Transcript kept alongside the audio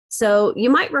So you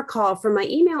might recall from my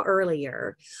email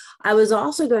earlier, I was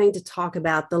also going to talk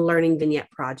about the Learning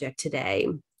Vignette project today.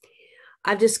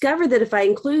 I've discovered that if I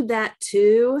include that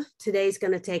too, today's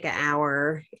going to take an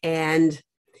hour, and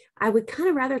I would kind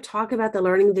of rather talk about the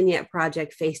Learning Vignette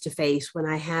project face to face when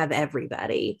I have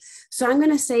everybody. So I'm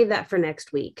going to save that for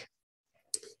next week.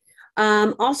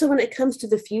 Also, when it comes to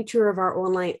the future of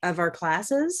our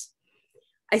classes,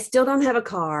 I still don't have a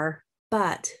car,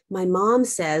 but my mom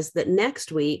says that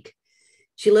next week,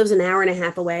 she lives an hour and a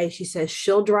half away. She says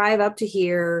she'll drive up to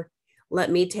here,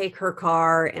 let me take her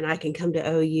car, and I can come to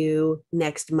OU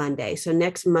next Monday. So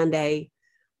next Monday,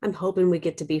 I'm hoping we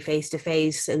get to be face to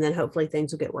face, and then hopefully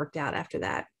things will get worked out after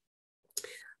that.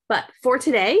 But for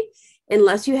today,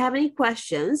 unless you have any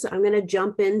questions, I'm going to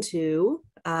jump into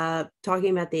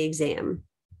talking about the exam.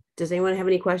 Does anyone have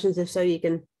any questions? If so, you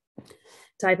can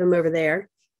type them over there.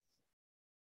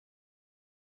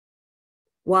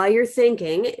 While you're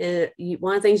thinking,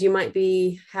 one of the things you might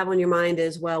have on your mind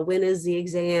is, well, when is the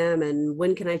exam and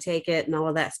when can I take it and all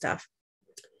of that stuff.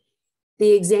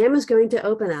 The exam is going to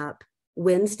open up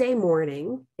Wednesday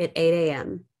morning at 8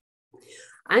 a.m.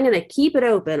 I'm going to keep it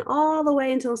open all the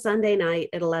way until Sunday night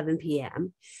at 11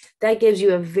 p.m. That gives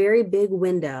you a very big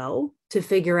window to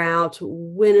figure out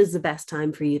when is the best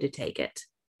time for you to take it.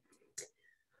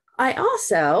 I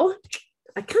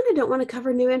kind of don't want to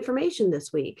cover new information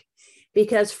this week,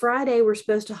 because Friday we're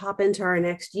supposed to hop into our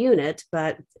next unit,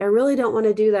 but I really don't want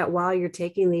to do that while you're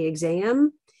taking the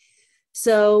exam.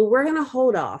 So we're going to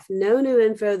hold off. No new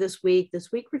info this week.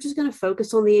 This week, we're just going to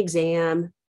focus on the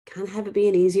exam, kind of have it be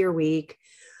an easier week.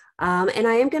 And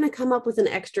I am going to come up with an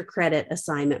extra credit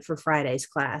assignment for Friday's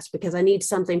class because I need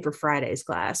something for Friday's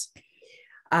class.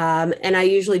 And I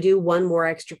usually do one more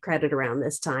extra credit around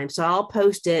this time. So I'll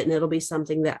post it and it'll be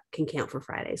something that can count for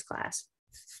Friday's class.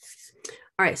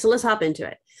 All right, so let's hop into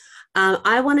it.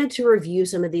 I wanted to review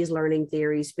some of these learning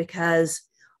theories because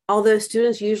although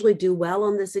students usually do well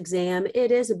on this exam,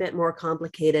 it is a bit more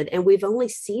complicated, and we've only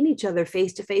seen each other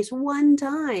face to face one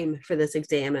time for this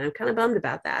exam, and I'm kind of bummed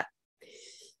about that.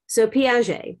 So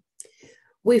Piaget,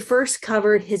 we first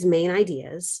covered his main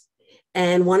ideas,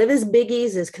 and one of his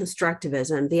biggies is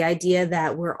constructivism, the idea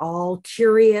that we're all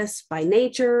curious by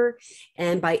nature,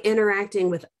 and by interacting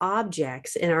with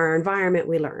objects in our environment,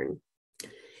 we learn.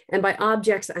 And by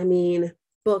objects, I mean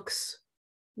books,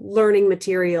 learning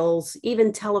materials,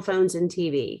 even telephones and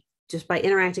TV, just by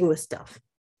interacting with stuff.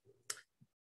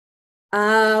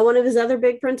 One of his other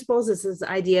big principles is this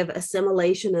idea of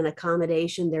assimilation and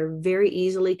accommodation. They're very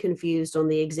easily confused on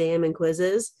the exam and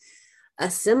quizzes.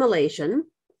 Assimilation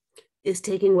is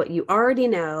taking what you already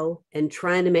know and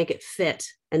trying to make it fit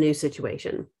a new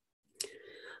situation.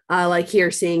 Like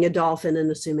here, seeing a dolphin and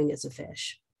assuming it's a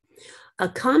fish.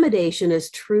 Accommodation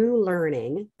is true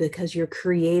learning because you're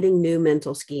creating new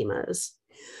mental schemas.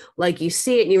 Like you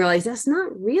see it and you realize that's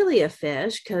not really a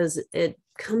fish because it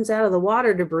comes out of the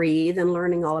water to breathe, and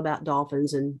learning all about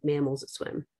dolphins and mammals that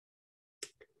swim.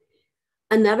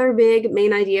 Another big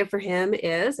main idea for him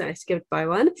is, I skipped by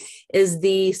one, is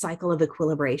the cycle of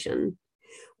equilibration,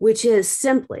 which is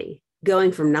simply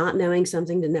going from not knowing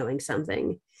something to knowing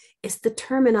something. It's the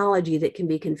terminology that can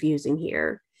be confusing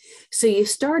here. So you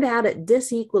start out at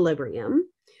disequilibrium,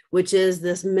 which is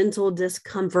this mental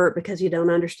discomfort because you don't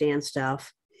understand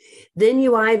stuff. Then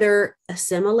you either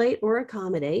assimilate or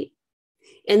accommodate,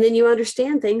 and then you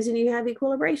understand things and you have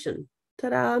equilibration.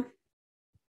 Ta-da.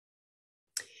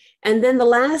 And then the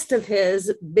last of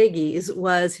his biggies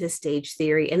was his stage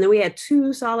theory. And then we had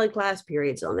 2 solid class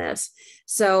periods on this.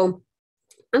 So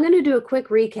I'm going to do a quick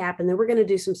recap, and then we're going to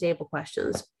do some sample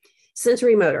questions.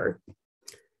 Sensory motor.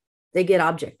 They get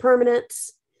object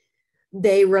permanence,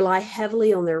 they rely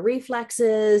heavily on their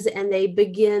reflexes, and they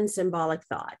begin symbolic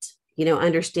thought,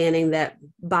 understanding that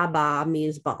baba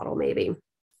means bottle maybe.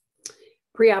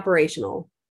 Pre-operational,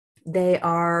 they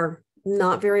are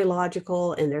not very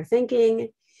logical in their thinking.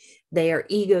 They are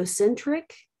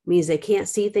egocentric, means they can't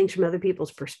see things from other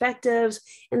people's perspectives,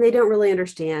 and they don't really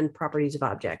understand properties of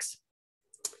objects.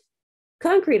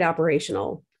 Concrete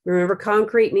operational, remember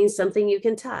concrete means something you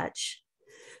can touch.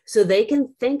 So they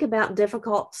can think about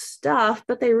difficult stuff,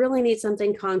 but they really need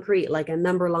something concrete like a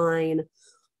number line,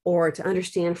 or to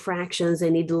understand fractions, they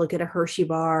need to look at a Hershey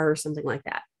bar or something like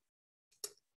that.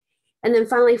 And then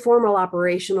finally, formal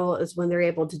operational is when they're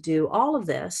able to do all of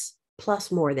this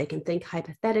plus more. They can think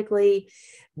hypothetically,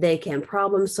 they can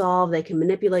problem solve, they can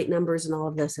manipulate numbers and all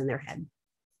of this in their head.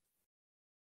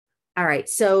 All right,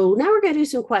 so now we're going to do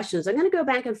some questions. I'm going to go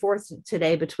back and forth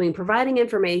today between providing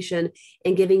information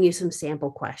and giving you some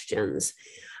sample questions.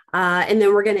 And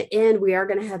then we're going to end, we are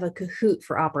going to have a Kahoot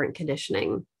for operant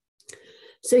conditioning.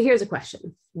 So here's a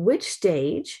question. Which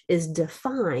stage is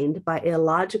defined by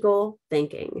illogical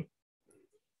thinking?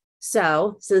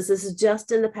 So since this is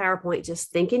just in the PowerPoint,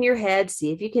 just think in your head,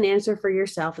 see if you can answer for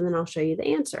yourself, and then I'll show you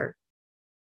the answer.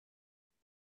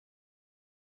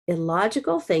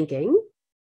 Illogical thinking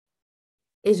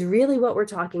is really what we're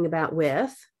talking about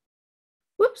with,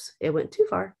 whoops, it went too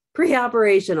far,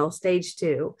 pre-operational, stage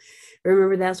 2.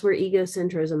 Remember, that's where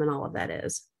egocentrism and all of that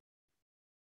is.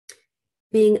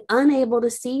 Being unable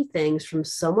to see things from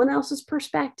someone else's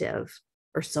perspective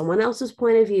or someone else's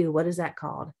point of view, what is that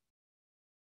called?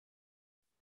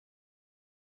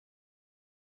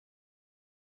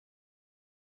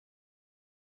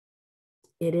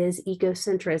 It is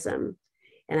egocentrism.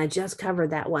 And I just covered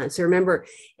that one. So remember,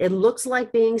 it looks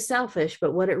like being selfish,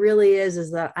 but what it really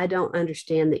is that I don't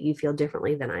understand that you feel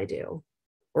differently than I do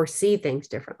or see things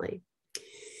differently.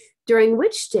 During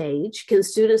which stage can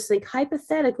students think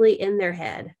hypothetically in their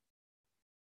head?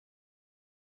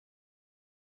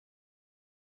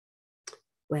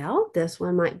 Well, this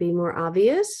one might be more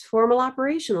obvious. Formal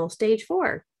operational, stage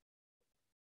 4.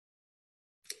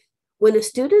 When a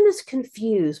student is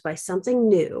confused by something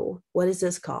new, what is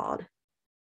this called?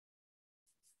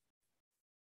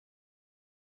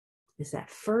 It's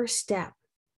that first step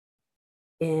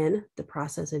in the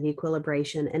process of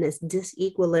equilibration, and it's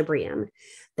disequilibrium.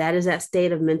 That is that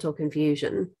state of mental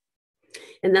confusion.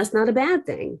 And that's not a bad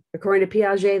thing. According to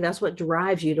Piaget, that's what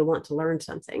drives you to want to learn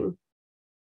something.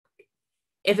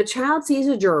 If a child sees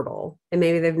a gerbil, and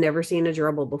maybe they've never seen a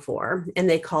gerbil before, and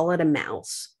they call it a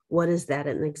mouse, what is that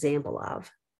an example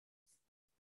of?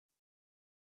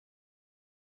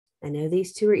 I know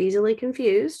these two are easily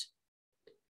confused.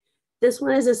 This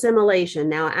one is assimilation.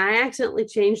 Now, I accidentally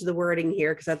changed the wording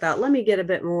here because I thought, let me get a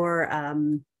bit more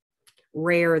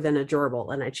rare than a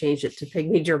gerbil, and I changed it to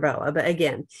pygmy jerboa. But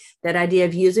again, that idea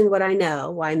of using what I know.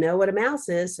 Well, I know what a mouse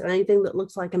is, so anything that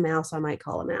looks like a mouse, I might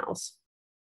call a mouse.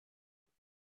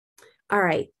 All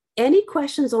right. Any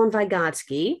questions on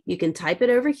Vygotsky? You can type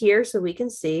it over here so we can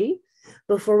see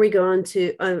before we go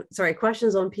into,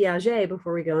 questions on Piaget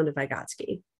before we go into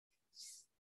Vygotsky.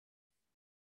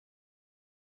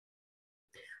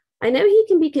 I know he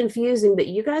can be confusing, but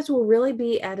you guys will really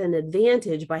be at an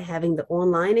advantage by having the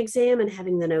online exam and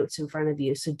having the notes in front of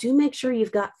you. So do make sure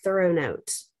you've got thorough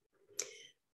notes.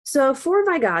 So for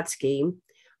Vygotsky,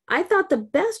 I thought the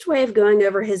best way of going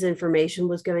over his information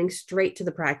was going straight to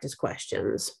the practice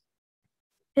questions.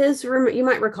 You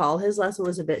might recall, his lesson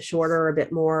was a bit shorter, a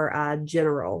bit more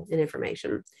general in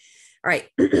information. All right.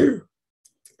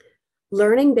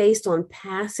 Learning based on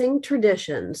passing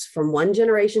traditions from one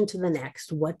generation to the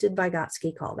next. What did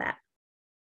Vygotsky call that?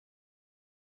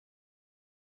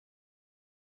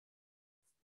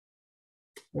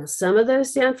 Now, some of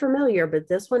those sound familiar, but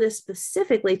this one is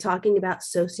specifically talking about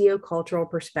sociocultural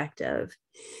perspective.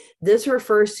 This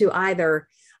refers to either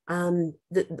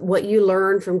what you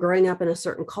learn from growing up in a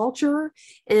certain culture,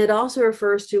 and it also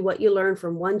refers to what you learn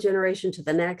from one generation to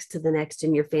the next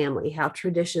in your family, how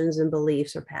traditions and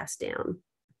beliefs are passed down.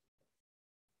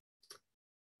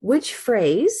 Which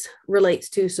phrase relates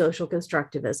to social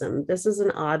constructivism? This is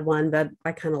an odd one, but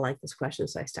I kind of like this question,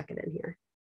 so I stuck it in here.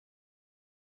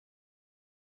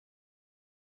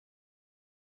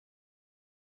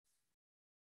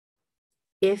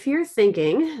 If you're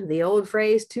thinking the old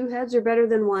phrase, 2 heads are better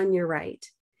than 1, you're right.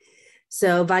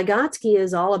 So Vygotsky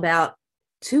is all about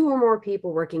 2 or more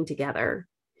people working together.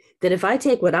 That if I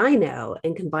take what I know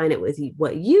and combine it with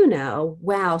what you know,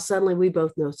 wow, suddenly we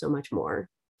both know so much more.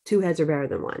 2 heads are better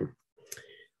than 1.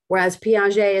 Whereas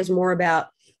Piaget is more about,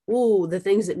 ooh, the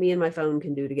things that me and my phone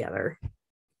can do together.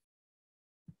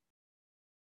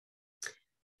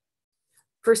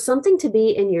 For something to be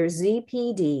in your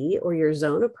ZPD or your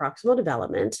zone of proximal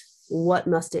development, what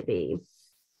must it be?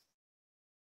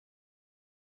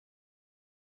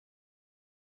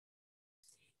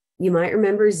 You might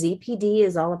remember ZPD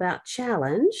is all about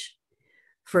challenge.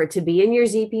 For it to be in your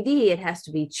ZPD, it has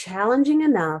to be challenging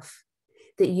enough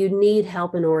that you need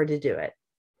help in order to do it.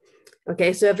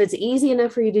 Okay, so if it's easy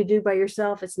enough for you to do by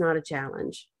yourself, it's not a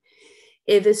challenge.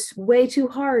 If it's way too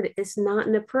hard, it's not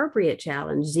an appropriate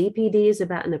challenge. ZPD is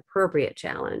about an appropriate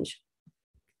challenge.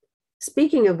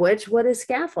 Speaking of which, what is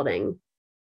scaffolding? ...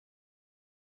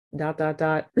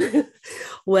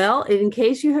 Well, in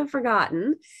case you have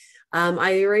forgotten,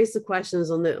 I erased the questions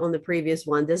on the previous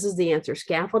one. This is the answer.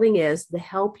 Scaffolding is the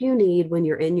help you need when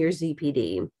you're in your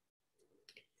ZPD.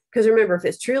 Because remember, if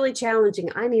it's truly challenging,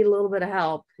 I need a little bit of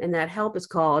help, and that help is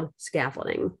called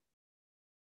scaffolding.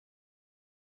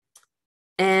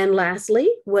 And lastly,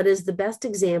 what is the best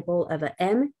example of a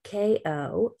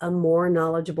MKO, a more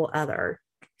knowledgeable other?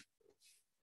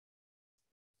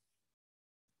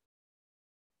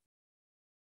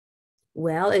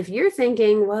 Well, if you're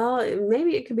thinking, well,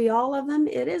 maybe it could be all of them,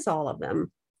 it is all of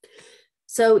them.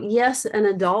 So, yes, an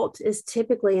adult is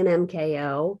typically an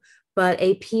MKO, but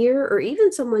a peer or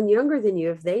even someone younger than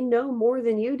you, if they know more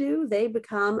than you do, they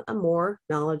become a more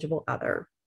knowledgeable other.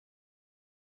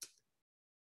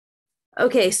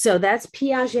 Okay, so that's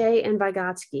Piaget and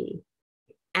Vygotsky.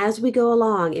 As we go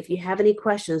along, if you have any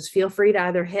questions, feel free to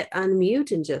either hit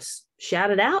unmute and just shout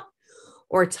it out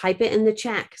or type it in the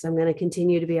chat because I'm going to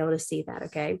continue to be able to see that.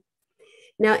 Okay.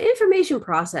 Now, information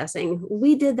processing,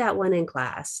 we did that one in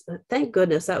class. Thank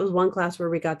goodness that was one class where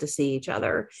we got to see each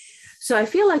other. So I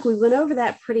feel like we went over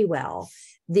that pretty well.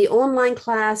 The online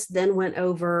class then went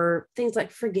over things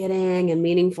like forgetting and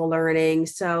meaningful learning.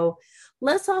 So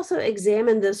let's also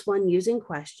examine this one using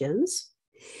questions.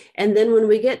 And then when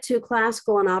we get to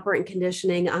classical and operant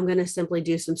conditioning, I'm going to simply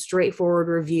do some straightforward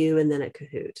review and then a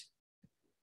Kahoot.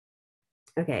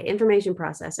 Okay, information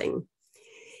processing.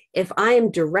 If I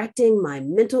am directing my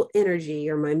mental energy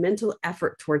or my mental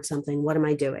effort towards something, what am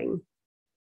I doing?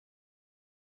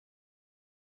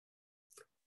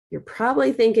 You're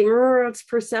probably thinking, oh, it's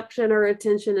perception or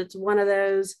attention. It's one of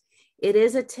those. It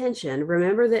is attention.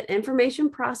 Remember that information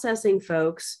processing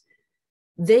folks,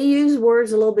 they use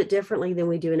words a little bit differently than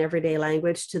we do in everyday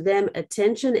language. To them,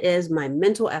 attention is my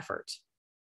mental effort,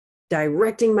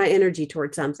 directing my energy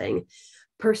towards something.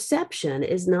 Perception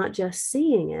is not just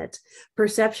seeing it.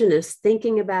 Perception is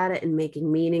thinking about it and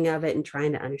making meaning of it and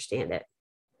trying to understand it.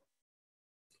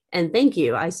 And thank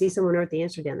you. I see someone wrote the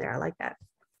answer down there. I like that.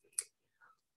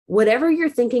 Whatever you're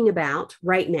thinking about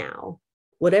right now,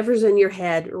 whatever's in your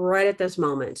head right at this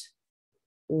moment,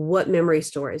 what memory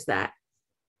store is that?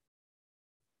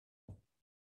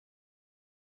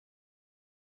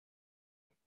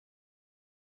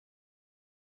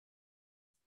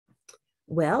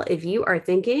 Well, if you are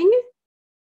thinking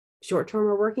short-term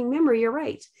or working memory, you're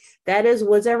right. That is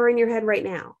whatever in your head right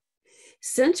now.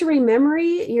 Sensory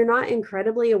memory, you're not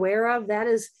incredibly aware of. That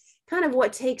is kind of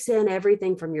what takes in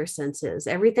everything from your senses.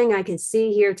 Everything I can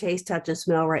see, hear, taste, touch, and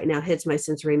smell right now hits my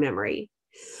sensory memory.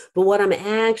 But what I'm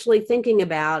actually thinking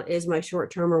about is my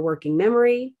short-term or working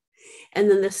memory.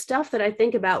 And then the stuff that I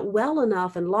think about well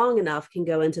enough and long enough can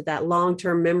go into that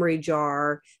long-term memory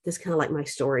jar. That's kind of like my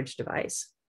storage device.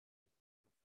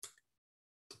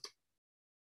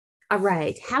 All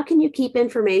right. How can you keep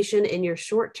information in your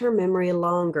short-term memory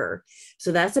longer?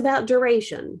 So that's about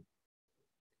duration.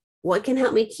 What can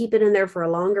help me keep it in there for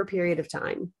a longer period of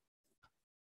time?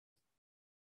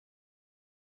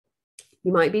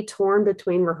 You might be torn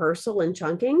between rehearsal and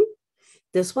chunking.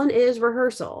 This one is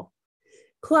rehearsal.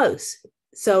 Close.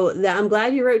 So I'm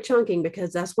glad you wrote chunking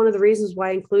because that's one of the reasons why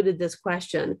I included this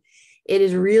question. It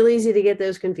is real easy to get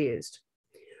those confused.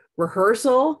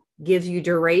 Rehearsal gives you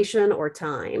duration or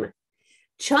time.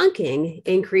 Chunking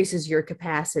increases your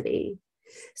capacity.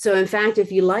 So in fact,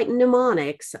 if you like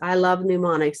mnemonics, I love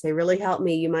mnemonics. They really help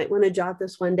me. You might want to jot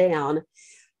this one down.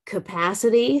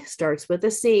 Capacity starts with a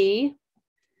C.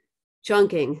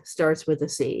 Chunking starts with a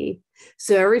C.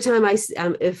 So every time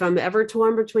if I'm ever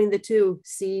torn between the two,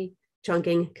 C,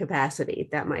 chunking, capacity,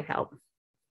 that might help.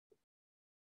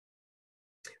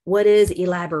 What is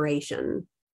elaboration?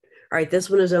 All right, this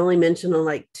one is only mentioned on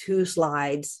like 2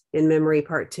 slides in memory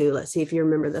part 2. Let's see if you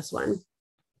remember this one.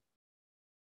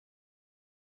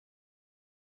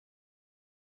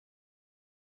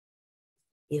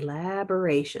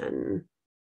 Elaboration.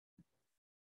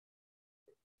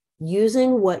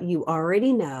 Using what you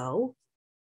already know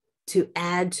to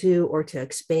add to or to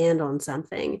expand on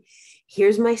something.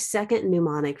 Here's my second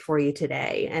mnemonic for you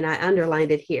today, and I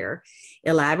underlined it here.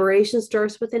 Elaboration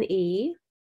starts with an E.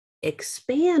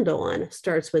 Expand on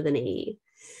starts with an E.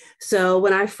 So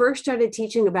when I first started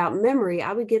teaching about memory,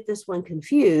 I would get this one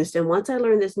confused. And once I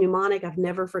learned this mnemonic, I've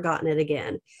never forgotten it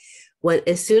again.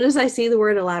 As soon as I see the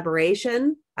word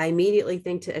elaboration, I immediately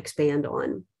think to expand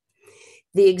on.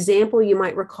 The example you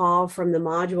might recall from the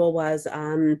module was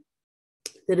that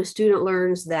a student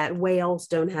learns that whales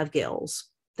don't have gills.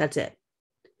 That's it.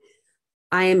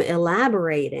 I am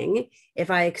elaborating. If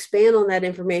I expand on that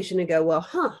information and go,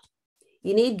 well,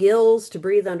 you need gills to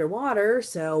breathe underwater,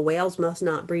 so whales must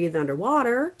not breathe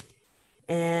underwater.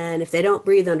 And if they don't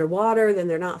breathe underwater, then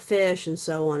they're not fish, and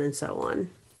so on and so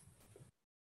on.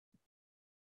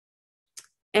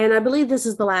 And I believe this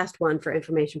is the last one for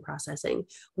information processing,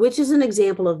 which is an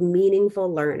example of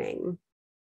meaningful learning.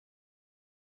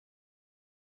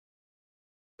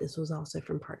 This was also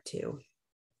from part 2.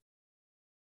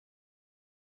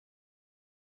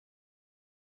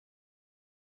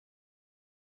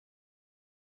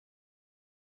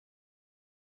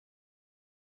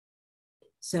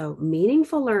 So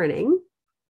meaningful learning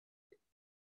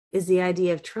is the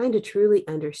idea of trying to truly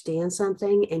understand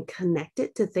something and connect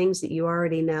it to things that you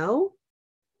already know.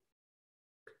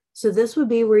 So this would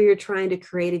be where you're trying to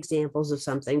create examples of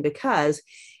something, because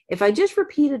if I just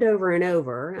repeat it over and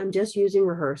over, I'm just using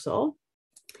rehearsal.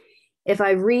 If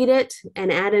I read it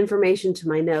and add information to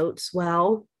my notes,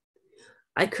 well,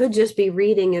 I could just be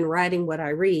reading and writing what I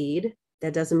read.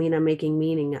 That doesn't mean I'm making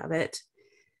meaning of it.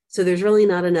 So there's really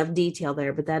not enough detail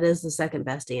there, but that is the second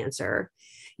best answer.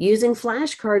 Using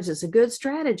flashcards is a good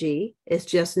strategy. It's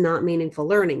just not meaningful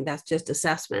learning. That's just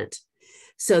assessment.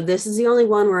 So this is the only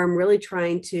one where I'm really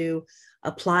trying to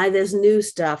apply this new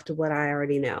stuff to what I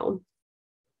already know.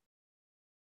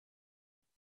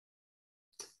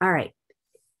 All right.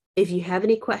 If you have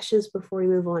any questions before we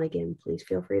move on again, please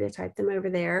feel free to type them over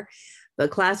there. But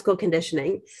classical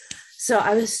conditioning. So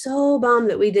I was so bummed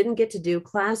that we didn't get to do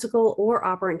classical or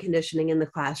operant conditioning in the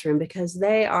classroom, because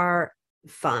they are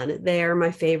fun. They are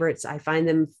my favorites. I find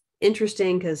them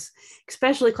interesting because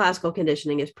especially classical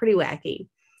conditioning is pretty wacky.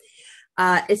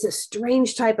 It's a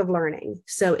strange type of learning.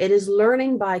 So it is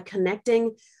learning by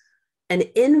connecting an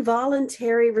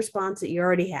involuntary response that you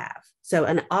already have. So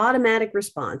an automatic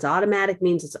response. Automatic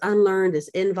means it's unlearned, it's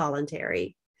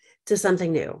involuntary, to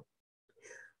something new.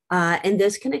 And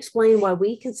this can explain why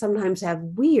we can sometimes have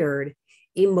weird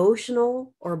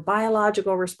emotional or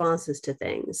biological responses to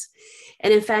things.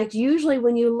 And in fact, usually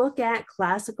when you look at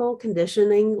classical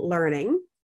conditioning learning,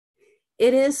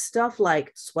 it is stuff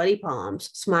like sweaty palms,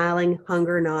 smiling,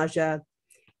 hunger, nausea,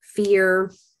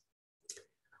 fear,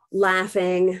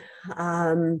 laughing.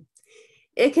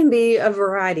 It can be a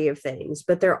variety of things,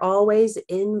 but they're always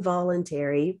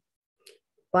involuntary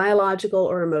biological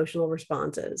or emotional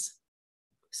responses.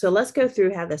 So let's go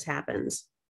through how this happens.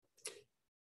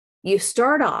 You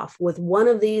start off with one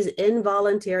of these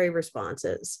involuntary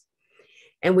responses,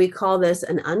 and we call this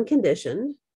an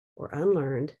unconditioned or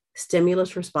unlearned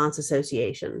stimulus response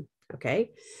association.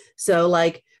 Okay. So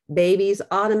like babies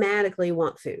automatically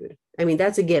want food. I mean,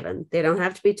 that's a given. They don't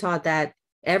have to be taught that.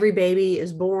 Every baby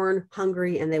is born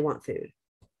hungry and they want food.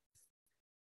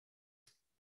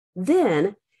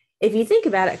 Then, if you think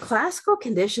about it, classical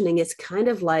conditioning is kind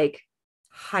of like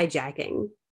hijacking.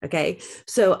 Okay.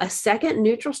 So a second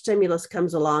neutral stimulus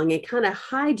comes along and kind of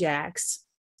hijacks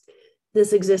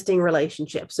this existing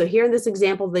relationship. So here in this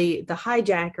example, the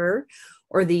hijacker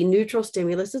or the neutral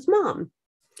stimulus is mom.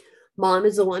 Mom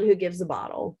is the one who gives the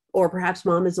bottle, or perhaps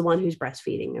mom is the one who's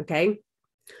breastfeeding. Okay.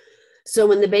 So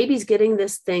when the baby's getting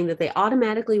this thing that they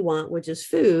automatically want, which is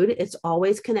food, it's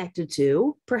always connected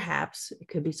to, perhaps it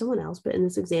could be someone else, but in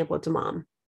this example, it's a mom.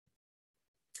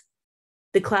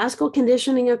 The classical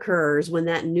conditioning occurs when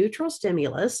that neutral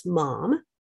stimulus, mom,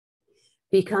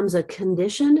 becomes a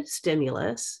conditioned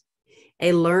stimulus,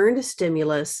 a learned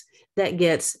stimulus that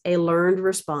gets a learned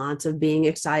response of being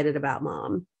excited about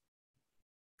mom.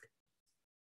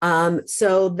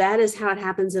 So that is how it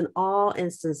happens in all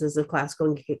instances of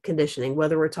classical conditioning,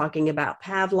 whether we're talking about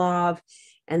Pavlov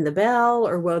and the bell,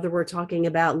 or whether we're talking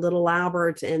about little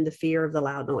Albert and the fear of the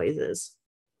loud noises.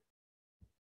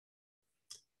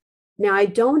 Now, I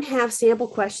don't have sample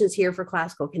questions here for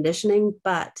classical conditioning,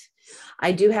 but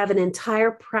I do have an entire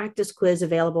practice quiz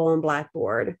available on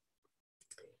Blackboard.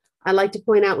 I'd like to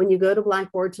point out, when you go to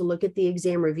Blackboard to look at the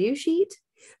exam review sheet,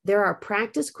 there are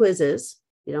practice quizzes.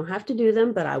 You don't have to do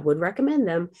them, but I would recommend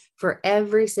them for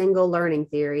every single learning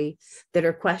theory that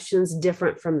are questions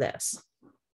different from this.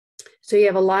 So you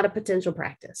have a lot of potential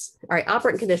practice. All right,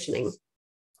 operant conditioning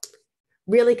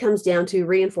really comes down to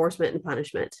reinforcement and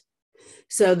punishment.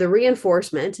 So the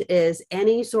reinforcement is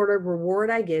any sort of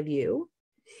reward I give you,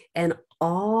 and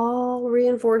all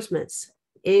reinforcements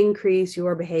increase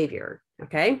your behavior.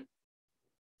 Okay.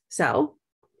 So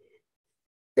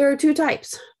there are two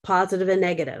types, positive and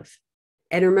negative.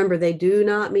 And remember, they do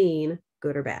not mean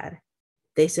good or bad.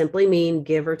 They simply mean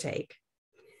give or take.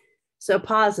 So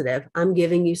positive, I'm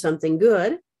giving you something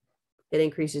good. It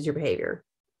increases your behavior.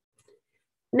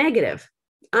 Negative,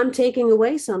 I'm taking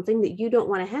away something that you don't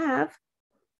want to have.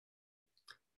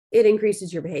 It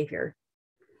increases your behavior.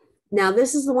 Now,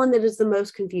 this is the one that is the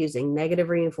most confusing, negative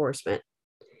reinforcement.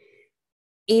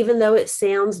 Even though it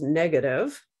sounds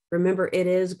negative, remember, it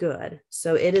is good.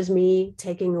 So it is me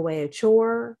taking away a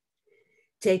chore,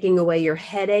 taking away your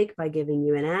headache by giving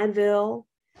you an Advil,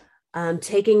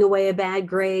 taking away a bad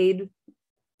grade,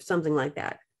 something like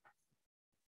that,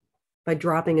 by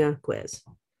dropping a quiz.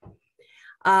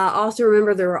 Also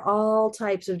remember, there are all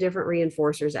types of different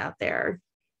reinforcers out there.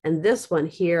 And this one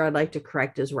here, I'd like to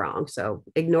correct is wrong. So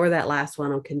ignore that last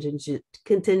one on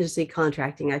contingency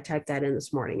contracting. I typed that in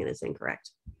this morning and it's incorrect.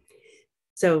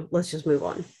 So let's just move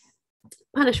on.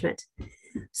 Punishment.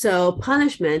 So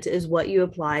punishment is what you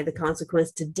apply the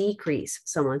consequence to decrease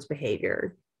someone's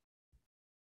behavior.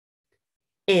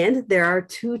 And there are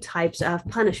two types of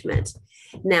punishment.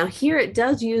 Now, here it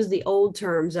does use the old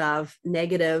terms of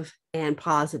negative and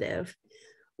positive.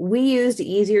 We used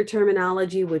easier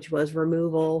terminology, which was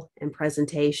removal and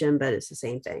presentation, but it's the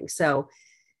same thing. So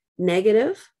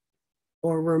negative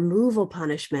or removal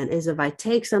punishment is if I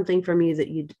take something from you that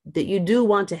you do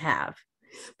want to have,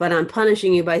 but I'm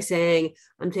punishing you by saying,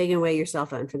 I'm taking away your cell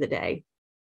phone for the day.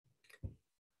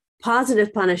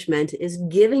 Positive punishment is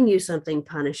giving you something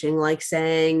punishing, like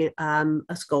saying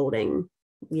a scolding,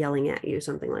 yelling at you,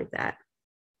 something like that.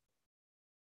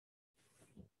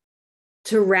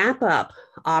 To wrap up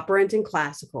operant and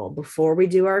classical, before we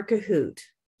do our Kahoot,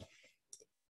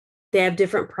 they have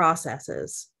different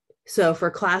processes. So for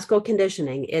classical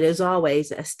conditioning, it is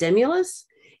always a stimulus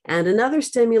and another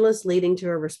stimulus leading to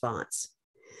a response.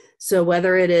 So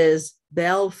whether it is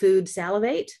bell, food,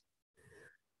 salivate,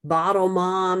 bottle,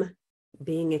 mom,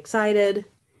 being excited,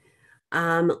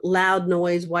 loud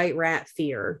noise, white rat,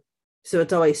 fear. So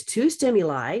it's always two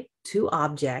stimuli, two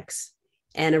objects,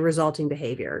 and a resulting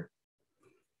behavior.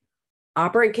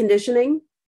 Operant conditioning,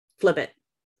 flip it.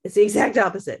 It's the exact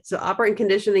opposite. So operant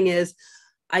conditioning is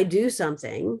I do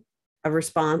something, a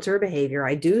response or a behavior,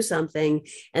 I do something,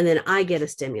 and then I get a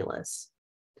stimulus.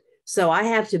 So I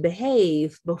have to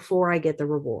behave before I get the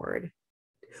reward,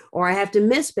 or I have to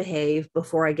misbehave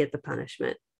before I get the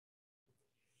punishment.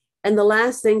 And the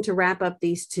last thing to wrap up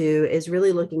these two is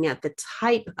really looking at the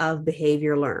type of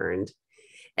behavior learned.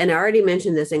 And I already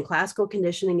mentioned this, in classical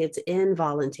conditioning, it's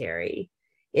involuntary.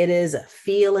 It is a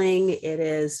feeling, it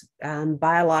is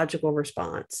biological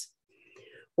response.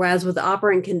 Whereas with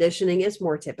operant conditioning, it's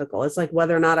more typical. It's like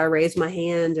whether or not I raise my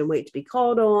hand and wait to be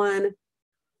called on,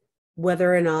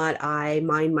 whether or not I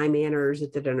mind my manners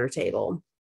at the dinner table.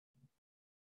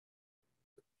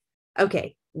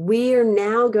 Okay, we are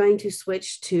now going to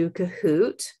switch to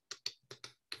Kahoot.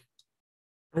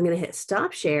 I'm going to hit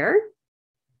stop share.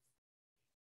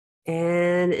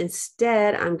 And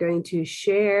instead, I'm going to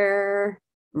share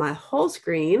my whole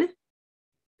screen.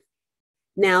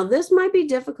 Now, this might be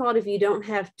difficult if you don't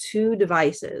have two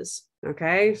devices.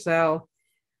 Okay, so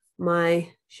my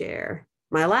share.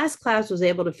 My last class was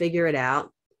able to figure it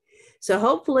out. So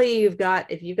hopefully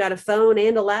if you've got a phone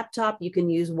and a laptop, you can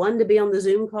use one to be on the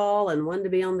Zoom call and one to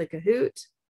be on the Kahoot.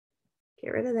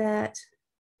 Get rid of that.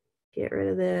 Get rid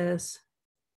of this.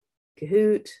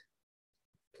 Kahoot.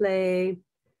 Play.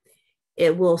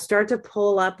 It will start to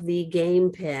pull up the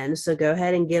game pin. So go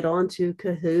ahead and get onto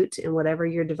Kahoot and whatever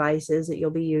your device is that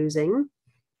you'll be using.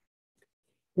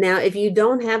 Now, if you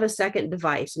don't have a second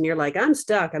device and you're like, I'm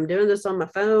stuck, I'm doing this on my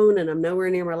phone and I'm nowhere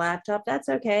near my laptop, that's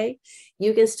okay.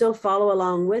 You can still follow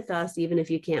along with us, even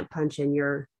if you can't punch in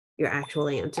your actual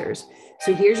answers.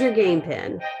 So here's your game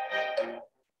pin.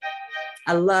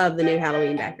 I love the new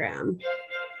Halloween background.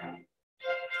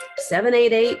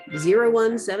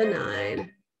 788-0179.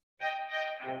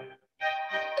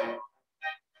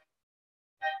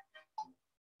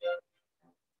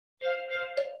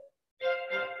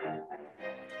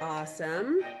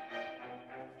 Awesome.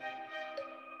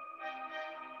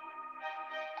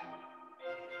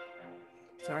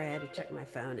 Sorry, I had to check my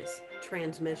phone. It's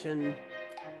transmission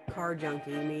car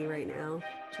junkie me right now,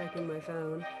 checking my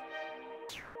phone.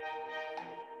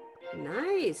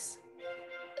 Nice.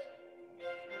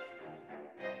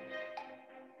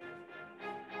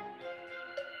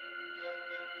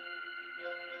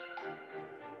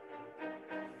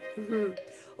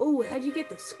 Oh, how'd you get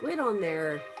the squid on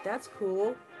there? That's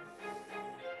cool.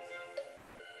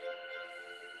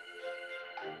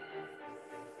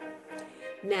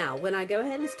 Now, when I go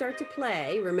ahead and start to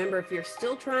play, remember, if you're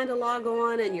still trying to log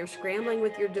on and you're scrambling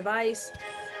with your device,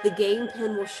 the game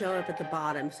pin will show up at the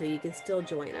bottom so you can still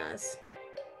join us.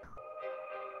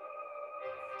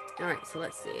 All right, so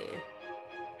let's see.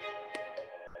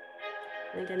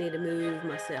 I think I need to move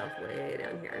myself way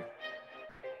down here.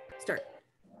 Start.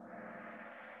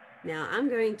 Now I'm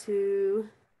going to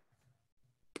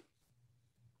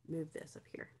move this up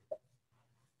here.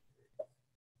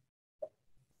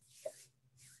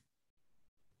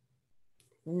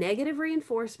 Negative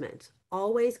reinforcement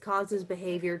always causes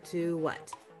behavior to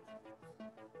what?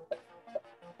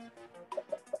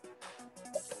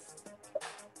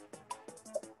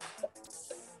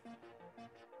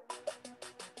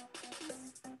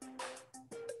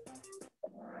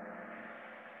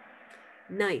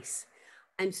 Nice.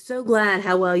 I'm so glad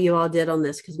how well you all did on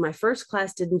this, because my first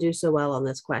class didn't do so well on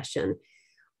this question.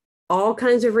 All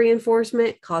kinds of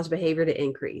reinforcement cause behavior to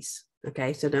increase.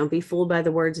 Okay, so don't be fooled by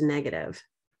the words negative.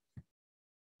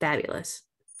 Fabulous.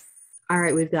 All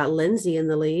right, we've got Lindsay in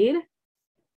the lead.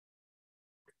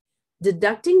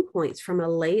 Deducting points from a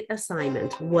late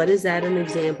assignment. What is that an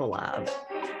example of?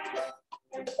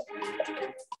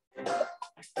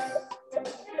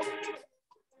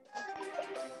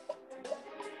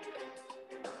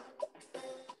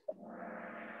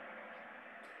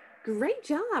 Great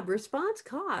job. Response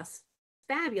cost.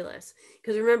 Fabulous.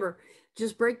 Because remember,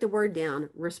 just break the word down.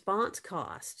 Response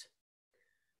cost.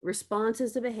 Response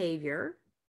is a behavior,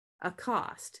 a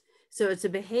cost. So it's a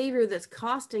behavior that's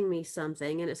costing me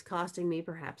something, and it's costing me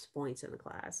perhaps points in the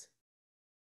class.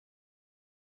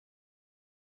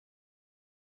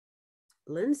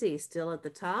 Lindsay still at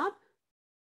the top.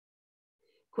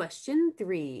 Question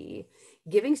 3.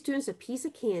 Giving students a piece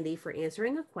of candy for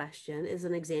answering a question is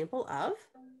an example of?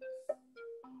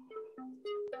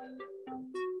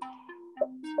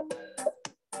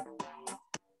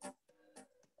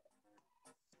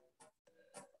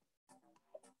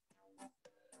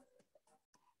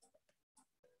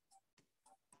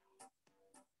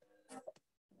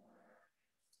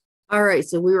 All right,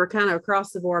 so we were kind of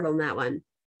across the board on that one.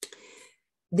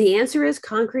 The answer is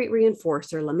concrete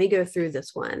reinforcer. Let me go through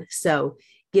this one. So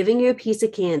giving you a piece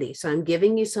of candy. So I'm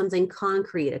giving you something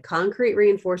concrete. A concrete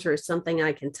reinforcer is something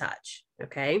I can touch,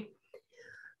 okay?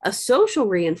 A social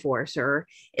reinforcer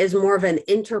is more of an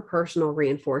interpersonal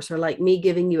reinforcer, like me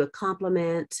giving you a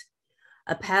compliment,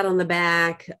 a pat on the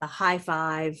back, a high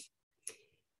five.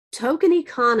 Token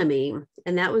economy,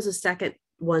 and that was the second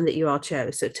one that you all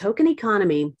chose. So token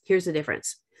economy, here's the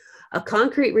difference. A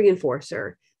concrete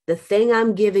reinforcer, the thing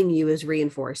I'm giving you is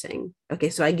reinforcing.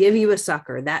 Okay, so I give you a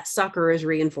sucker. That sucker is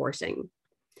reinforcing.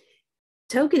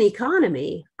 Token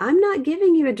economy, I'm not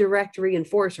giving you a direct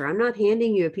reinforcer. I'm not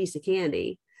handing you a piece of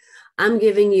candy. I'm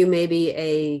giving you maybe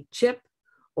a chip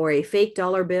or a fake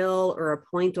dollar bill or a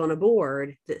point on a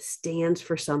board that stands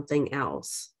for something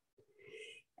else.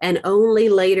 And only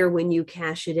later when you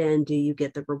cash it in do you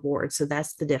get the reward. So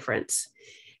that's the difference.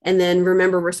 And then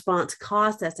remember, response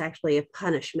cost, that's actually a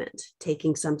punishment,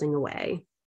 taking something away.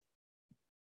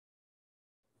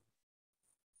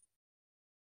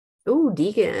 Oh,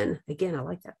 Deacon. Again, I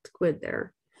like that squid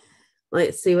there.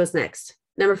 Let's see what's next.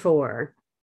 Number 4,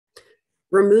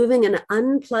 removing an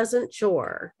unpleasant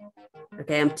chore.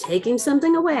 Okay, I'm taking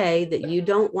something away that you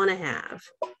don't want to have.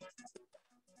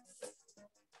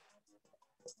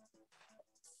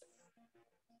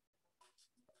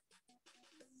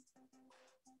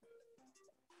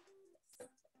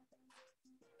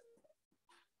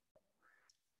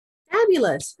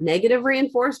 Fabulous. Negative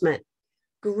reinforcement.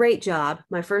 Great job.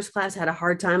 My first class had a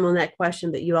hard time on that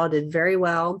question, but you all did very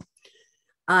well.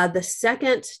 The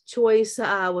second choice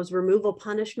was removal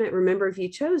punishment. Remember, if you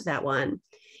chose that one,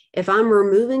 if I'm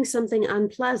removing something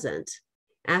unpleasant,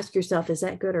 ask yourself, is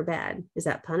that good or bad? Is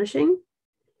that punishing?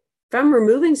 If I'm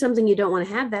removing something you don't want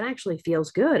to have, that actually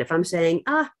feels good. If I'm saying,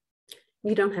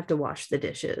 you don't have to wash the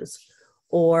dishes,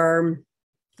 or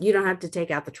you don't have to take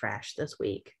out the trash this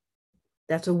week.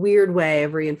 That's a weird way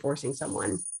of reinforcing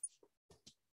someone.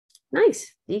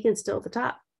 Nice. Deacon's still at the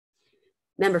top.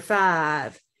 Number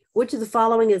 5, which of the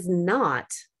following is not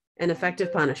an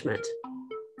effective punishment,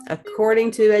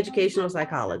 according to educational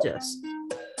psychologists?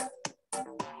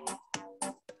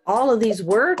 All of these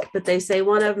work, but they say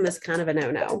one of them is kind of a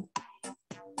no-no.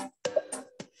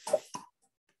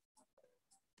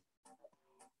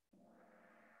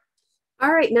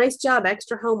 All right, nice job.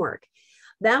 Extra homework.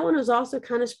 That one was also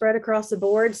kind of spread across the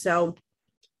board. So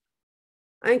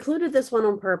I included this one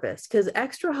on purpose because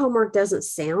extra homework doesn't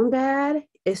sound bad.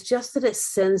 It's just that it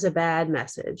sends a bad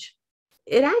message.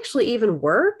 It actually even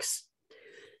works.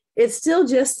 It still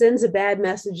just sends a bad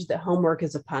message that homework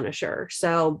is a punisher.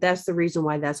 So that's the reason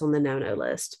why that's on the no-no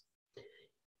list.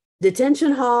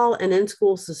 Detention hall and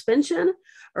in-school suspension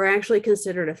are actually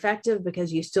considered effective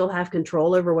because you still have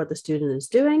control over what the student is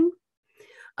doing.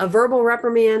 A verbal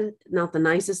reprimand, not the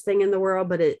nicest thing in the world,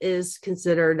 but it is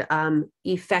considered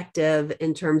effective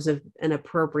in terms of an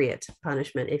appropriate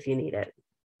punishment if you need it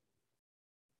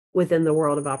within the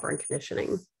world of operant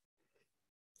conditioning.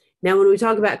 Now, when we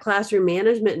talk about classroom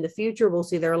management in the future, we'll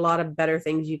see there are a lot of better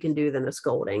things you can do than a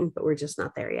scolding, but we're just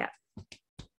not there yet.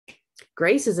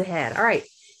 Grace is ahead. All right.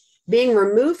 Being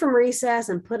removed from recess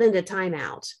and put into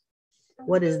timeout.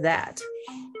 What is that?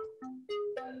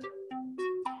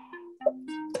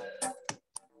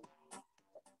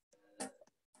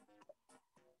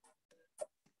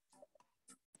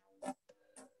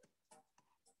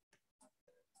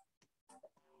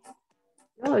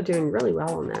 Y'all are doing really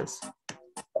well on this.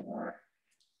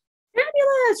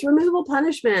 Fabulous. Removal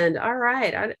punishment. All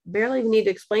right. I barely even need to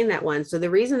explain that one. So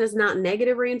the reason it's not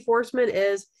negative reinforcement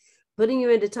is Putting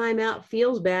you into timeout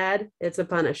feels bad. It's a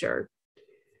punisher.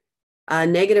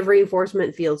 Negative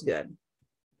reinforcement feels good.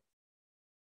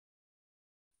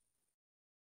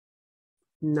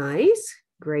 Nice.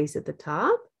 Grace at the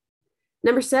top.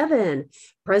 Number 7,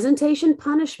 presentation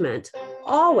punishment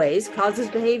always causes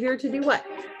behavior to do what?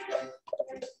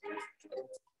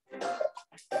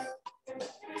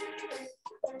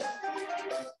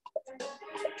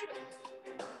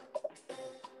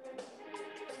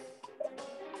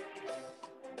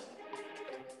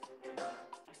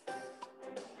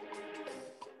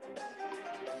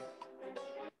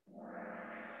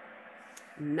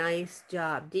 Nice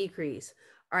job. Decrease.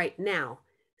 All right, now,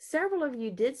 several of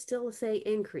you did still say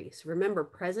increase. Remember,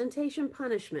 presentation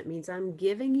punishment means I'm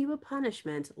giving you a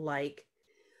punishment like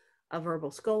a verbal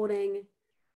scolding.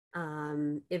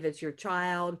 If it's your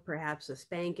child, perhaps a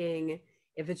spanking.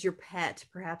 If it's your pet,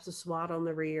 perhaps a swat on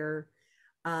the rear.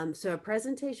 So a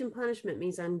presentation punishment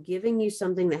means I'm giving you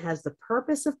something that has the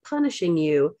purpose of punishing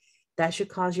you that should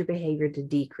cause your behavior to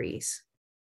decrease.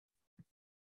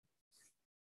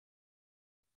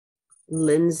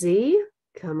 Lindsay,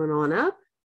 coming on up.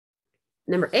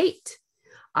 Number 8,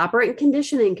 operant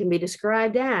conditioning can be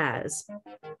described as,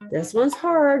 this one's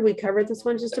hard. We covered this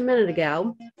one just a minute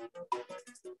ago.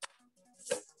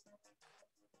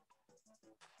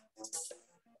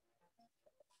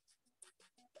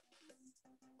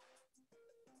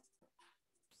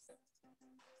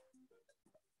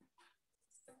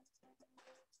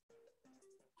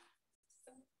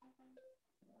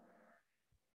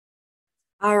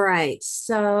 All right,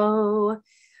 so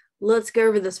let's go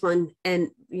over this one. And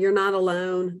you're not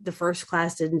alone. The first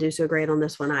class didn't do so great on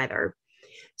this one either.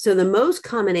 So the most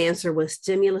common answer was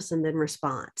stimulus and then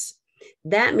response.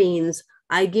 That means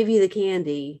I give you the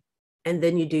candy and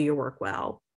then you do your work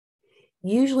well.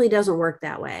 Usually doesn't work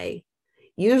that way.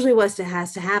 Usually what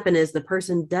has to happen is the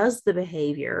person does the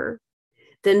behavior,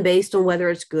 then based on whether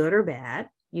it's good or bad,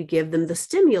 you give them the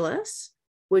stimulus,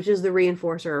 which is the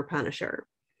reinforcer or punisher.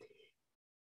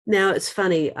 Now, it's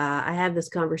funny. I have this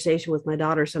conversation with my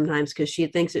daughter sometimes because she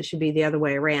thinks it should be the other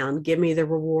way around. Give me the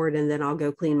reward and then I'll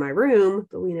go clean my room.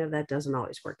 But we know that doesn't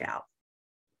always work out.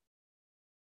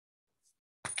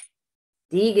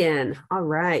 Deegan. All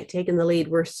right. Taking the lead.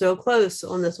 We're so close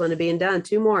on this one to being done.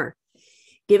 2 more.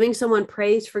 Giving someone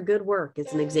praise for good work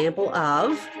is an example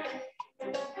of,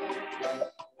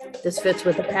 this fits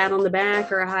with a pat on the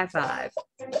back or a high five.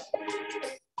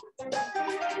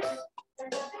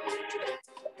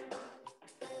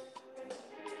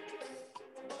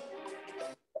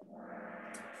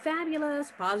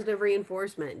 Fabulous. Positive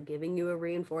reinforcement, giving you a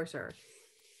reinforcer.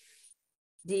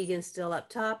 Deegan still up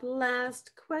top.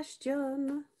 Last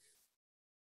question.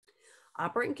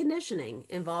 Operant conditioning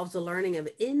involves the learning of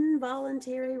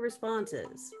involuntary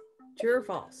responses. True or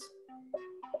false?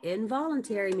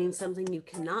 Involuntary means something you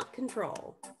cannot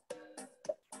control.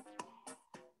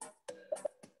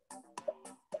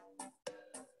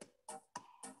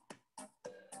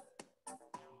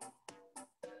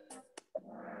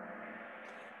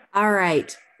 All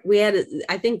right. We had,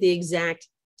 I think, the exact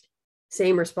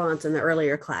same response in the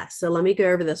earlier class. So let me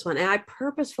go over this one. And I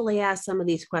purposefully asked some of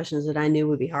these questions that I knew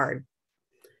would be hard.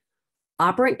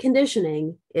 Operant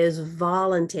conditioning is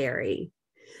voluntary,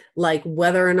 like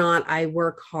whether or not I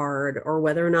work hard or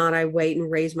whether or not I wait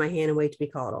and raise my hand and wait to be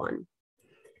called on.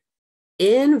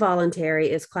 Involuntary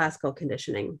is classical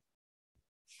conditioning.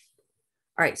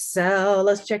 All right, so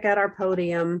let's check out our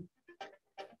podium.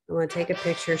 I want to take a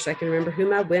picture so I can remember who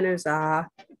my winners are.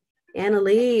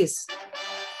 Annalise,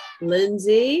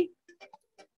 Lindsay,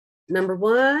 number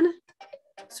 1,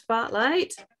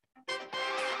 spotlight.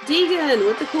 Deegan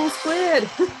with the cool squid.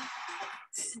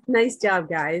 Nice job,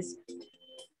 guys.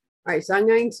 All right, so I'm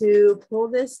going to pull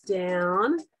this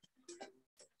down.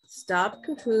 Stop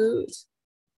Kahoot.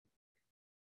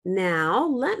 Now,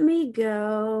 let me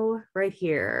go right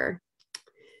here.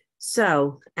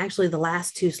 So, actually, the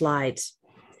last 2 slides.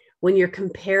 When you're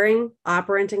comparing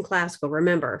operant and classical,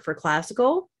 remember, for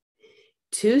classical,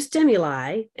 2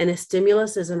 stimuli, and a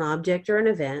stimulus is an object or an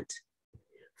event,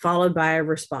 followed by a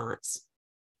response,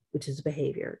 which is a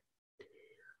behavior.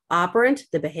 Operant,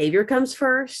 the behavior comes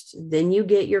first, then you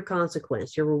get your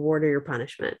consequence, your reward or your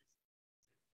punishment.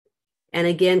 And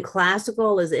again,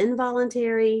 classical is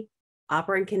involuntary,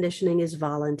 operant conditioning is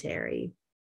voluntary.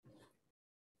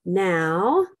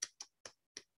 Now,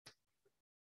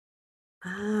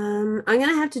 I'm going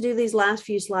to have to do these last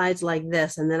few slides like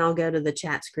this, and then I'll go to the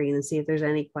chat screen and see if there's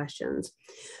any questions.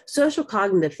 Social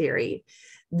cognitive theory.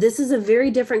 This is a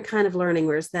very different kind of learning,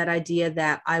 where it's that idea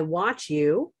that I watch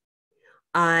you,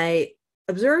 I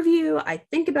observe you, I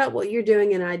think about what you're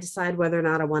doing, and I decide whether or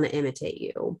not I want to imitate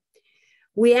you.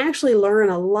 We actually learn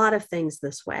a lot of things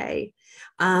this way.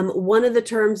 One of the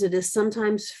terms that is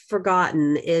sometimes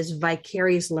forgotten is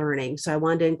vicarious learning. So I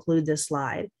wanted to include this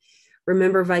slide.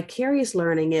 Remember, vicarious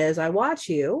learning is I watch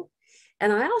you,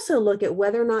 and I also look at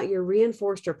whether or not you're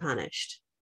reinforced or punished.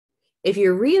 If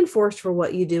you're reinforced for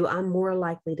what you do, I'm more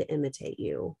likely to imitate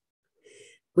you.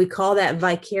 We call that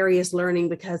vicarious learning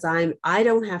because I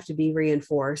don't have to be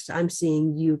reinforced. I'm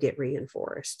seeing you get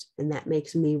reinforced, and that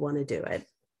makes me want to do it.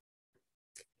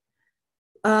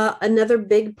 Another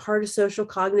big part of social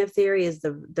cognitive theory is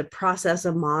the process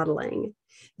of modeling,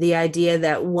 the idea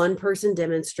that one person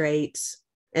demonstrates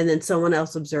and then someone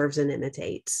else observes and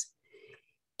imitates.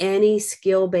 Any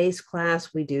skill-based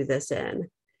class we do this in: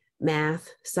 math,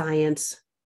 science,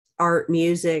 art,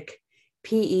 music,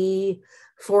 PE,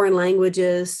 foreign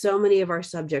languages. So many of our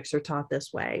subjects are taught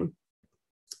this way.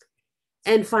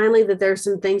 And finally, that there's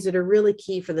some things that are really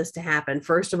key for this to happen.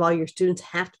 First of all, your students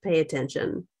have to pay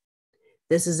attention.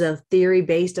 This is a theory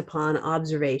based upon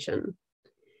observation.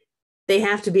 They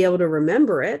have to be able to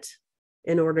remember it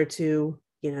in order to,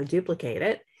 duplicate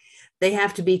it. They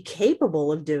have to be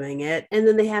capable of doing it, and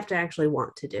then they have to actually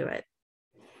want to do it.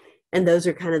 And those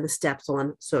are kind of the steps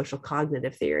on social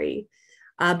cognitive theory.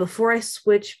 Before I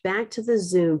switch back to the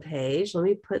Zoom page, let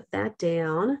me put that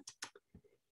down.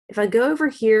 If I go over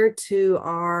here to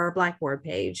our Blackboard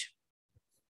page,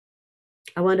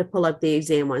 I want to pull up the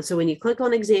exam one. So when you click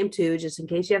on exam 2, just in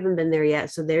case you haven't been there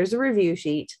yet, so there's a review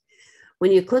sheet.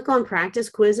 When you click on practice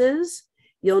quizzes,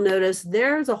 you'll notice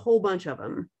there's a whole bunch of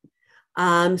them.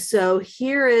 So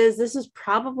this is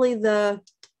probably the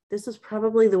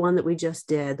one that we just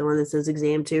did, the one that says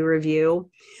exam 2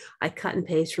 review. I cut and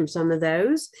paste from some of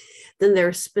those. Then there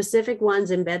are specific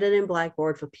ones embedded in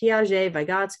Blackboard for Piaget,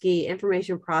 Vygotsky,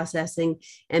 information processing,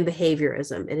 and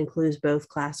behaviorism. It includes both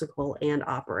classical and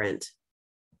operant.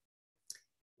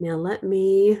 Now let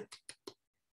me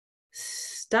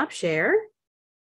stop share